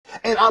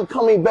And I'm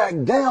coming back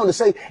down to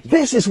say,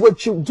 this is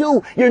what you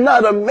do. You're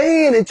not a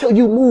man until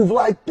you move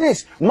like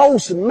this.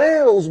 Most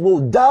males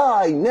will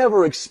die,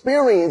 never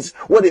experience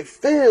what it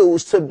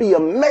feels to be a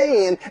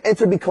man and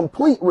to be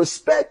complete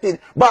respected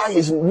by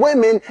his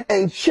women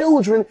and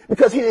children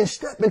because he didn't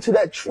step into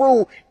that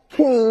true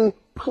king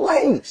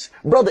place.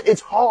 Brother,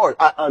 it's hard.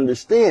 I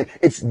understand.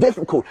 It's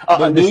difficult.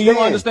 But do you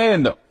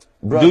understand though?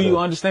 Brother, do you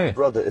understand?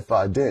 Brother, if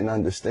I didn't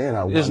understand,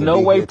 I wouldn't. There's no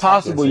way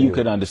possible you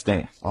could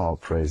understand. Oh,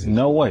 crazy.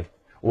 No way.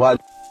 Why?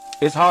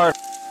 It's hard.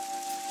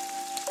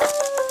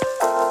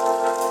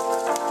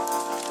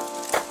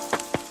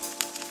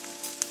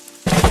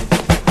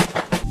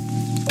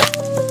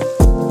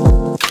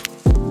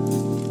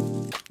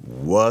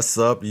 What's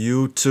up,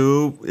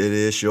 YouTube? It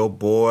is your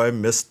boy,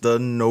 Mr.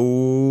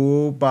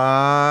 Nobody.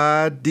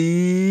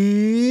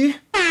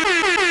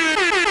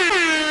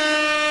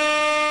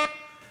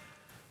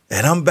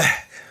 And I'm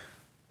back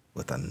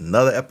with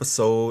another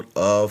episode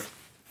of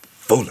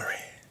Foolery.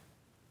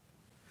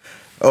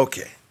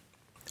 Okay,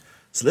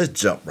 so let's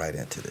jump right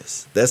into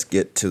this. Let's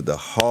get to the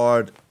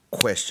hard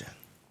question.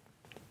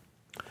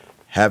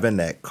 Having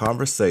that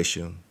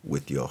conversation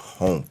with your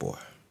homeboy.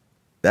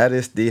 That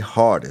is the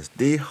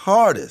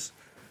hardest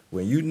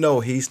when you know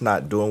he's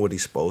not doing what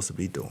he's supposed to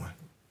be doing.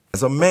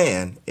 As a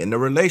man in a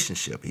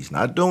relationship, he's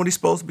not doing what he's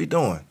supposed to be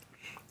doing,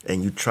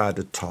 and you try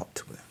to talk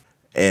to him.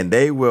 And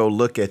they will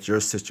look at your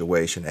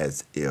situation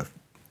as if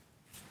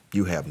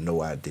you have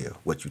no idea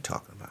what you're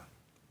talking about.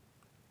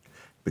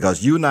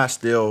 Because you're not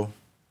still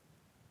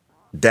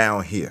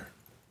down here.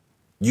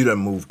 You done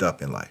moved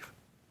up in life.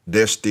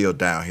 They're still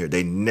down here.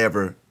 They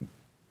never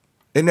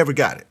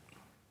got it.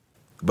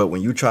 But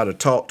when you try to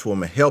talk to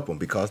them and help them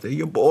because they're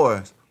your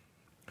boys.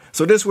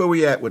 So this is where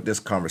we at with this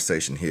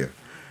conversation here.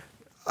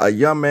 A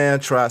young man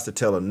tries to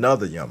tell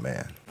another young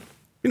man,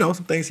 some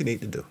things he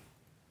need to do.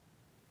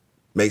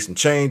 Make some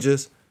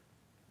changes,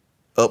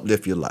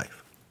 uplift your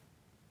life.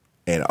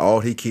 And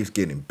all he keeps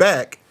getting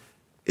back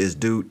is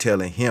dude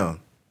telling him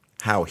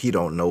how he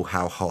don't know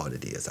how hard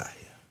it is out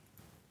here.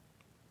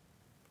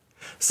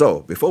 So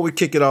before we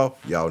kick it off,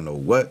 y'all know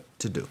what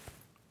to do.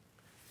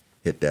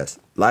 Hit that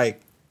like,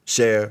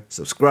 share,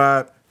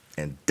 subscribe,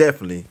 and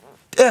definitely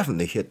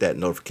hit that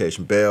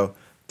notification bell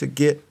to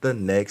get the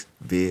next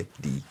video.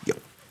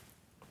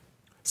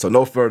 So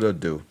no further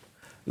ado,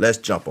 let's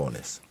jump on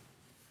this.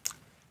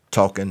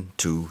 Talking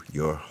to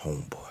your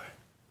homeboy.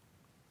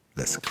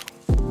 Let's go.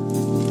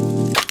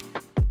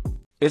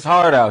 It's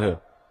hard out here.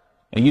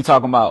 And you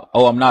talking about,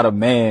 oh, I'm not a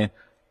man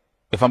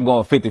if I'm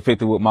going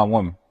 50-50 with my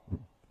woman.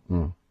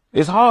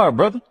 It's hard,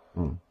 brother.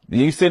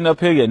 You sitting up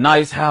here, your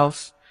nice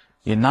house,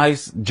 your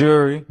nice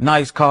jewelry,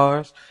 nice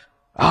cars.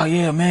 Oh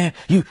yeah, man,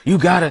 you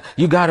gotta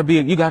do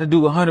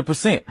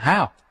 100%.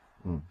 How?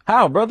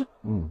 How, brother?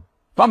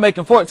 If I'm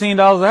making $14 an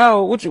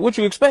hour, what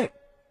you expect?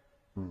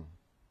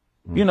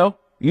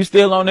 You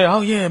still on there.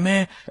 Oh yeah,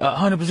 man,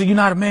 100%. You're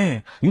not a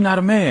man. You're not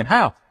a man.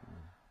 How?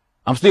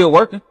 I'm still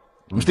working.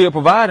 I'm still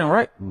providing,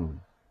 right?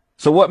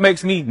 So what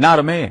makes me not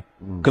a man?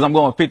 Cause I'm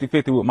going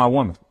 50-50 with my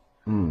woman.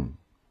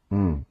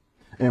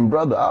 And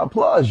brother, I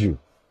applaud you.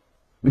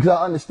 Because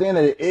I understand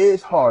that it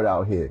is hard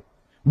out here.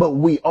 But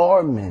we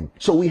are men,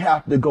 so we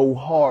have to go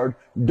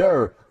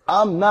harder.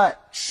 I'm not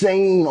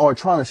saying or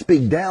trying to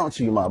speak down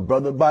to you, my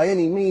brother, by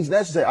any means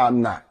necessary.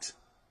 I'm not.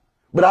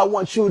 But I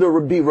want you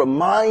to be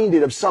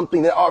reminded of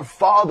something that our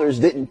fathers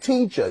didn't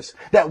teach us,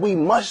 that we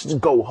must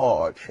go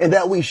hard and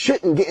that we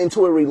shouldn't get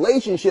into a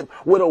relationship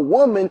with a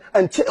woman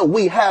until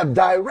we have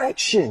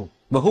direction.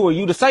 But who are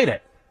you to say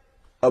that?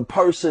 A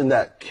person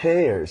that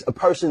cares, a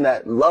person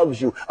that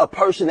loves you, a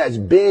person that's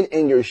been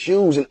in your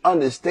shoes and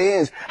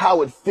understands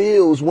how it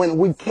feels when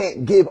we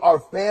can't give our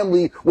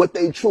family what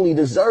they truly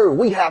deserve.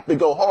 We have to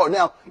go hard.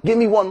 Now, give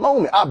me one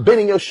moment. I've been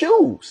in your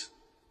shoes.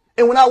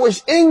 And when I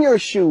was in your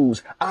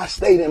shoes, I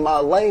stayed in my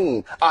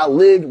lane. I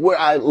lived where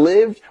I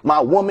lived. My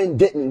woman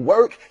didn't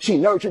work. She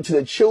nurtured to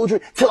the children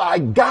till I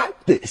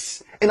got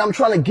this. And I'm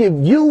trying to give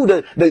you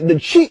the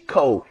cheat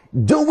code.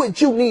 Do what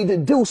you need to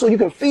do so you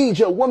can feed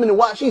your woman, and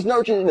while she's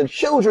nurturing the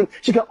children,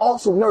 she can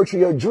also nurture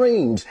your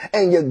dreams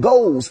and your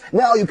goals.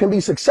 Now you can be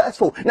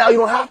successful. Now you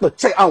don't have to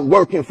say, I'm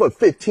working for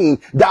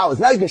 $15.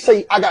 Now you can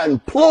say, I got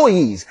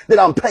employees that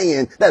I'm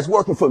paying that's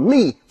working for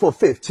me for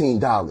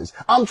 $15.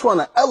 I'm trying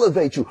to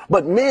elevate you,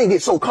 but men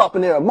get so caught up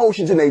in their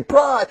emotions and their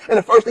pride, and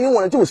the first thing you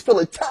want to do is feel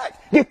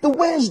attacked. Get the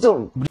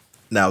wisdom.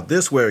 Now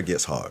this is where it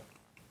gets hard.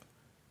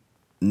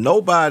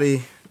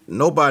 Nobody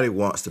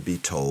wants to be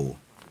told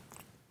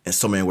in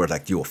so many words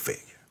like you're a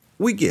failure.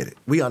 We get it.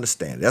 We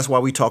understand it. That's why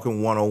we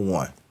talking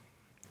one-on-one.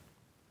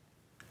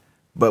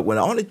 But when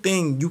the only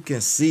thing you can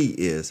see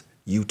is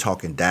you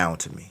talking down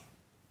to me,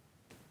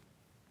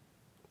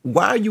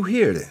 why are you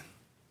here then?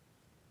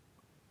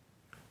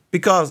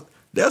 Because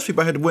there's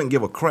people out here that wouldn't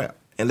give a crap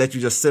and let you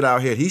just sit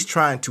out here. He's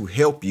trying to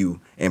help you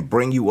and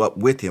bring you up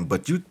with him,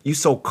 but you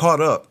so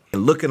caught up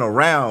and looking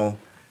around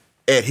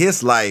at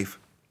his life,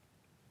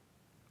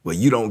 well,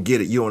 you don't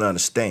get it. You don't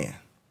understand.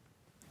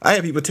 I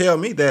had people tell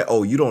me that,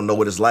 oh, you don't know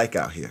what it's like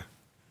out here.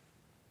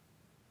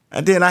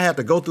 And then I had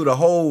to go through the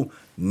whole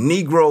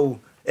Negro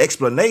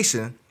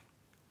explanation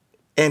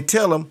and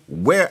tell him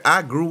where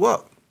I grew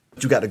up.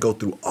 You got to go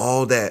through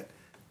all that,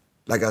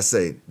 like I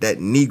say, that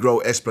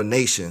Negro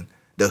explanation,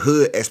 the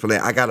hood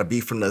explanation. I got to be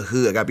from the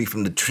hood. I got to be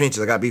from the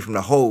trenches. I got to be from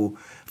the hole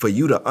for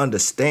you to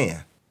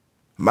understand.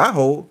 My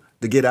hole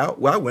to get out,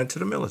 well, I went to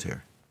the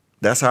military.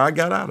 That's how I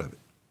got out of it.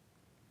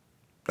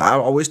 I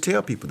always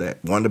tell people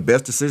that. One of the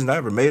best decisions I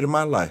ever made in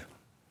my life.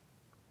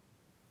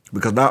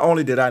 Because not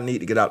only did I need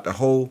to get out the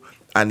hole,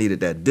 I needed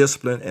that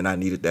discipline, and I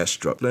needed that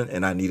structure,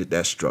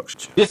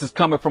 This is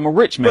coming from a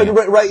rich man.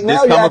 But right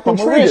now you're acting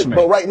triggered.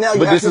 But right now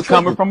you're this is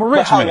coming from a rich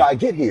man. But how did I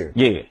get here?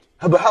 Yeah.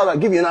 But how did I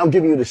give you? And I'm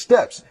giving you the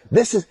steps.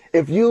 This is,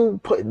 if you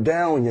put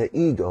down your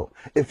ego,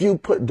 if you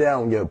put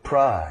down your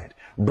pride,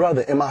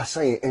 brother, am I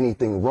saying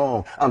anything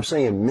wrong? I'm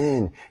saying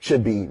men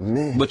should be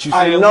men. But you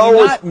saying we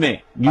not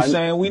men. You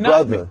saying we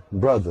not men.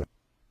 Brother,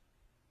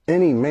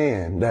 any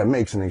man that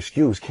makes an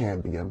excuse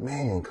can't be a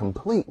man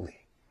completely.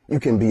 You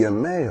can be a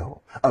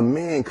male. A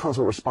man comes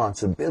with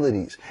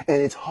responsibilities,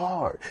 and it's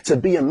hard. To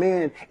be a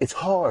man, it's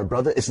hard,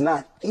 brother. It's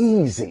not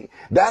easy.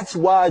 That's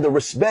why the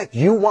respect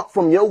you want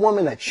from your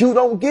woman that you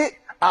don't get,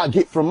 I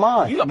get from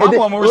mine. My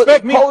woman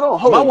respect me. Hold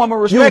on. My woman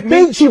respect me.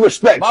 You think she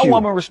respects you. My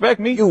woman respect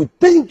me. You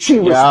think she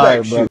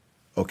respects you.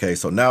 Okay,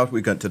 so now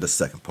we get to the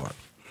second part.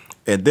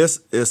 And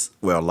this is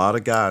where a lot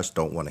of guys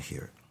don't want to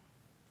hear it.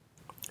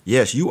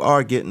 Yes, you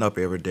are getting up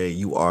every day.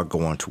 You are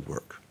going to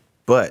work.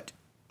 But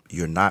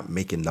you're not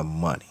making the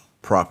money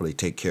properly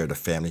take care of the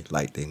family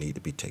like they need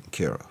to be taken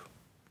care of.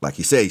 Like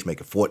he said, he's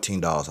making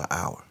 $14 an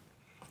hour.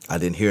 I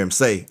didn't hear him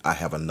say, I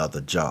have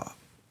another job.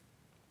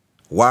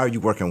 Why are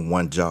you working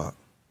one job?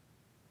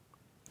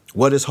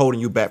 What is holding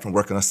you back from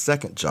working a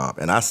second job?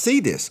 And I see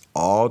this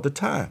all the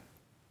time.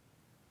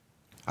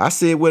 I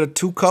see it with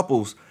two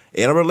couples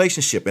in a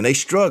relationship and they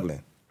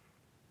struggling.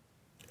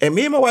 And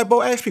me and my wife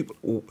both ask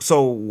people,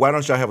 so why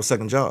don't y'all have a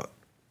second job?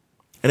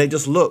 And they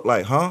just look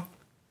like, huh?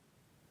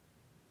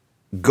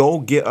 Go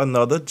get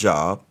another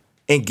job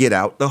and get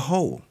out the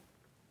hole.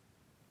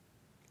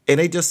 And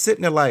they just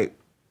sitting there like,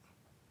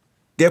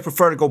 they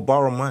prefer to go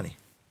borrow money.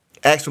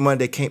 Ask for money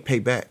they can't pay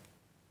back.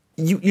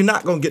 You're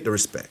not going to get the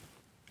respect.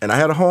 And I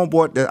had a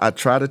homeboy that I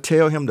tried to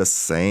tell him the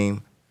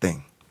same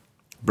thing.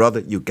 Brother,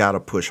 you got to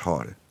push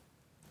harder.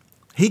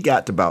 He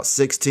got to about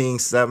 $16,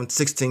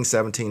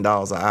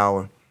 $17 an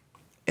hour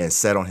and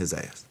sat on his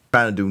ass.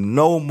 Trying to do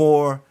no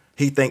more.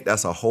 He think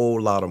that's a whole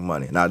lot of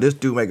money. Now, this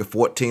dude making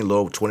 $14, a little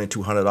over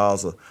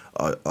 $2,200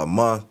 a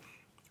month.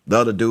 The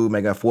other dude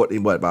making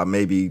 14, what, about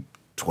maybe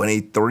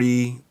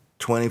 $2,300,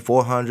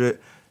 $2,400.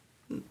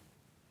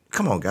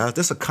 Come on, guys.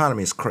 This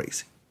economy is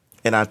crazy.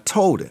 And I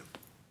told him,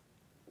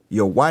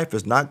 your wife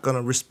is not going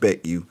to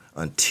respect you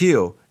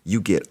until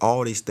you get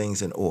all these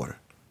things in order.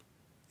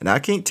 And I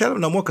can't tell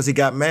him no more because he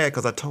got mad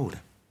because I told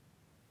him.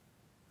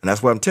 And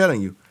that's what I'm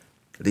telling you.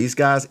 These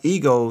guys'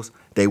 egos,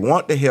 they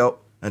want the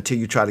help until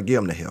you try to give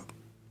them the help.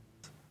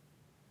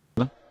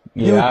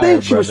 Yeah,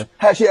 you think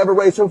has she ever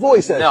raised her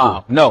voice at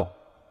you? No.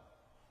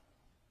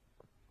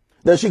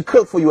 Does she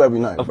cook for you every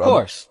night, Of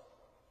course.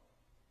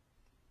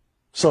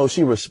 So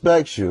she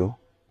respects you,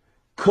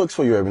 cooks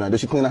for you every night. Does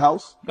she clean the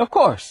house? Of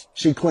course.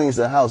 She cleans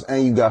the house,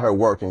 and you got her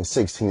working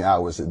 16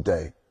 hours a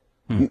day.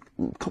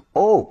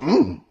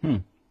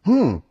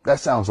 That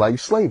sounds like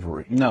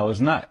slavery. No,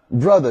 it's not.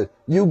 Brother,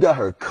 you got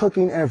her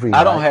cooking every night.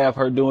 I don't have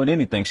her doing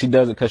anything. She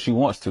does it because she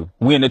wants to.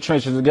 We in the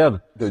trenches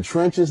together. The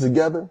trenches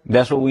together?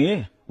 That's what we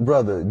in.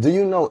 Brother, do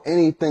you know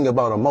anything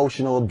about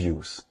emotional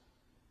abuse?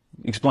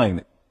 Explain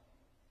it.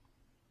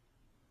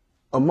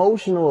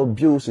 Emotional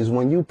abuse is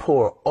when you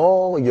pour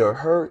all your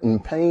hurt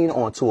and pain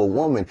onto a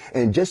woman,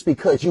 and just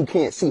because you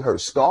can't see her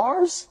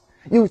scars,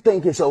 you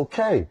think it's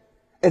okay.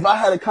 If I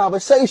had a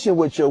conversation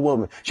with your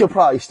woman, she'll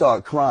probably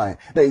start crying.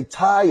 They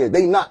tired.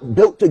 They not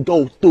built to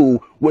go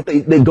through what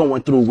they're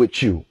going through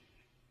with you.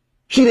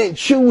 She didn't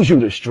choose you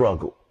to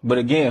struggle. But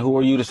again, who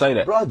are you to say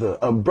that? Brother,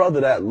 a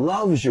brother that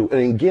loves you.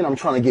 And again, I'm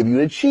trying to give you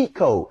the cheat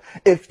code.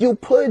 If you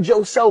put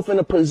yourself in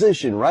a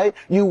position, right,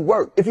 you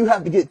work. If you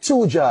have to get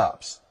two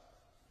jobs,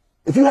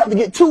 you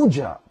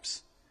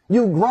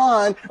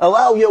grind,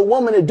 allow your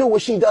woman to do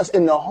what she does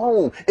in the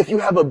home. If you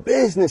have a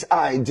business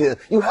idea,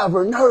 you have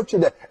her nurture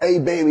that, hey,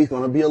 baby, it's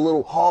going to be a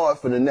little hard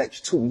for the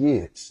next 2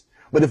 years.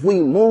 But if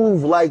we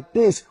move like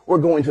this, we're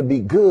going to be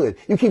good.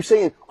 You keep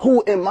saying,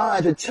 who am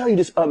I to tell you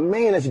this? A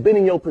man that's been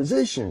in your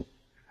position.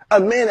 A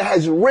man that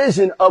has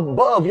risen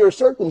above your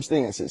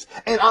circumstances.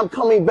 And I'm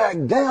coming back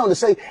down to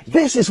say,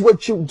 this is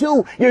what you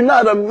do. You're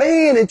not a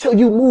man until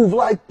you move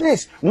like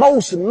this.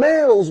 Most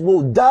males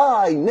will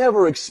die,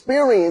 never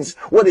experience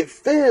what it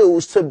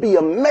feels to be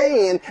a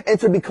man and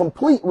to be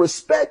completely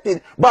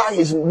respected by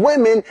his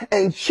women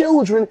and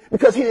children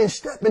because he didn't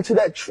step into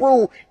that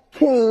true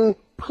king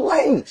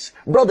place.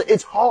 Brother,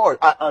 it's hard.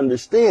 I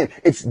understand.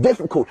 It's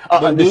difficult.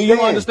 But do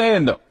you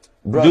understand though?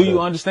 Brother, do you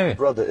understand?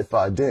 Brother, if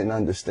I didn't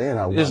understand,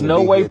 I wouldn't. There's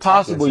no way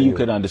possible you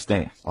could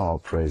understand. Oh,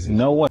 praise.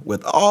 No way.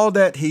 With all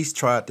that he's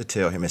tried to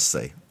tell him and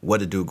say, what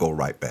did dude go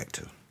right back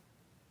to?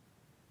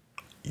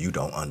 You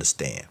don't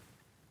understand.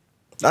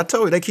 I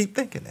told you, they keep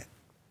thinking that.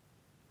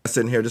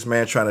 Sitting here, this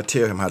man trying to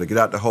tell him how to get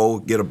out the hole,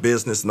 get a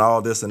business and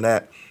all this and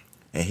that.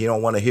 And he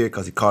don't want to hear it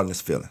because he caught in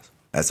his feelings.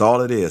 That's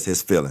all it is,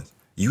 his feelings.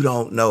 You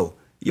don't know.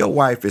 Your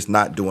wife is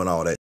not doing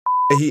all that.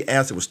 He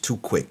answered was too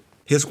quick.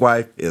 His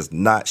wife is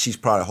not. She's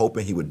probably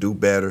hoping he would do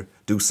better,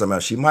 do something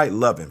else. She might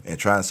love him and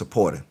try and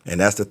support him. And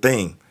that's the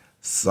thing.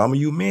 Some of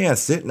you men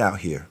sitting out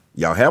here,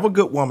 y'all have a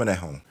good woman at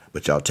home,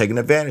 but y'all taking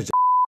advantage of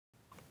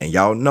and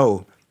y'all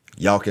know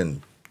y'all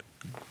can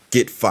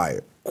get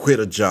fired, quit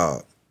a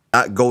job,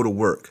 not go to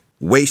work,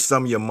 waste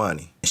some of your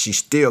money, and she's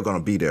still going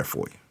to be there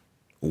for you.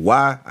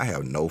 Why? I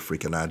have no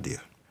freaking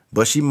idea.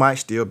 But she might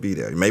still be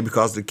there. Maybe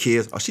because of the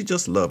kids, or she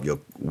just love your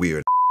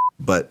weird.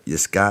 But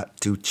it's got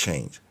to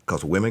change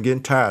because women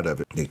getting tired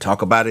of it. They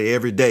talk about it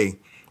every day.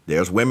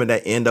 There's women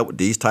that end up with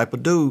these type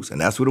of dudes, and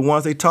that's who the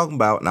ones they talking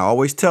about. And I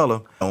always tell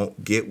them,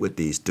 don't get with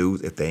these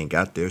dudes if they ain't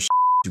got their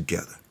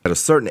together. At a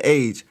certain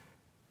age,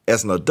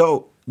 as an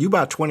adult, you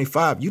about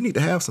 25, you need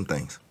to have some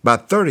things. By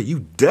 30, you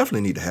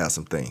definitely need to have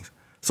some things.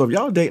 So if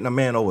y'all dating a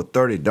man over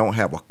 30 that don't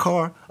have a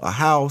car, a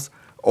house,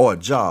 or a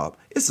job,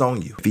 it's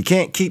on you. If he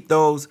can't keep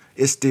those,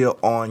 it's still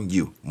on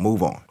you.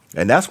 Move on.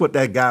 And that's what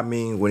that guy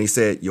means when he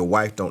said your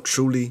wife don't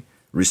truly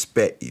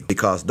respect you,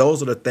 because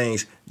those are the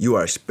things you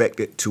are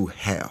expected to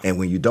have. And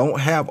when you don't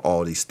have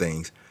all these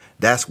things,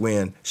 that's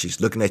when she's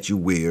looking at you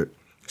weird.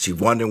 She's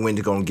wondering when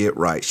you're going to get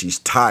right. She's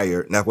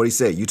tired. And that's what he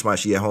said. You talking about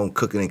she at home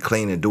cooking and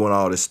cleaning and doing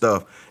all this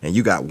stuff, and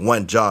you got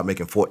one job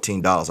making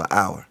 $14 an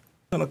hour.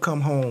 You're going to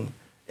come home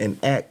and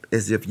act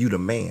as if you the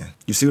man.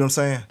 You see what I'm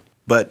saying?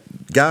 But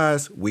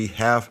guys, we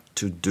have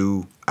to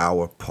do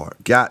our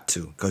part. Got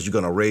to, because you're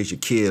going to raise your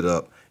kid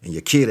up, and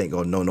your kid ain't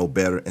going to know no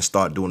better and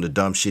start doing the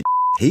dumb shit.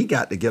 He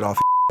got to get off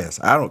his ass.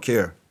 I don't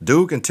care.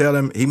 Dude can tell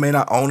him he may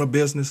not own a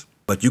business,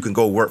 but you can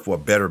go work for a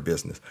better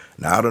business.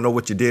 Now, I don't know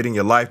what you did in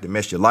your life to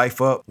mess your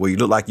life up, where you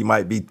look like you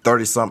might be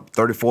 30-something,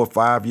 34,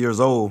 5 years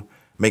old,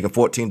 making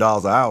 $14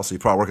 an hour, so you're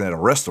probably working at a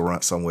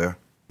restaurant somewhere.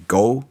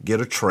 Go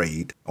get a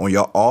trade on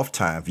your off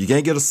time. If you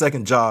can't get a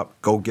second job,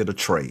 go get a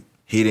trade.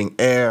 Heating,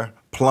 air,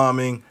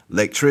 plumbing,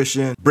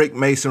 electrician, brick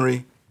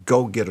masonry,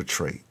 go get a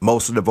trade.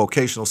 Most of the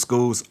vocational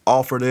schools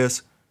offer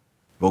this.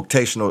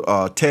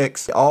 Vocational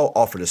techs, all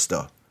offer this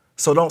stuff.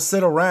 So don't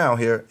sit around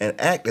here and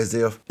act as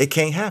if it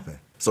can't happen.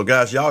 So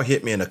guys, y'all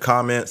hit me in the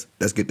comments.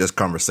 Let's get this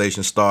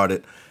conversation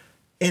started.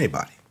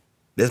 Anybody,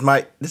 this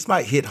might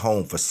hit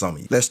home for some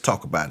of you. Let's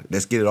talk about it.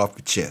 Let's get it off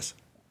your chest.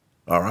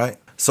 All right?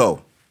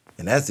 So,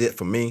 and that's it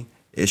for me.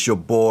 It's your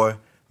boy,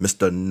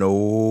 Mr.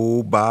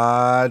 Nobody.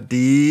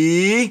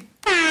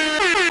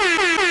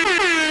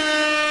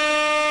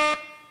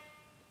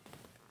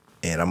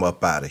 And I'm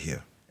up out of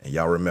here. And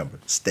y'all remember,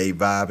 stay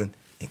vibing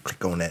and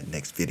click on that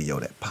next video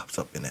that pops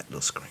up in that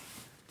little screen.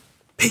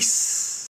 Peace.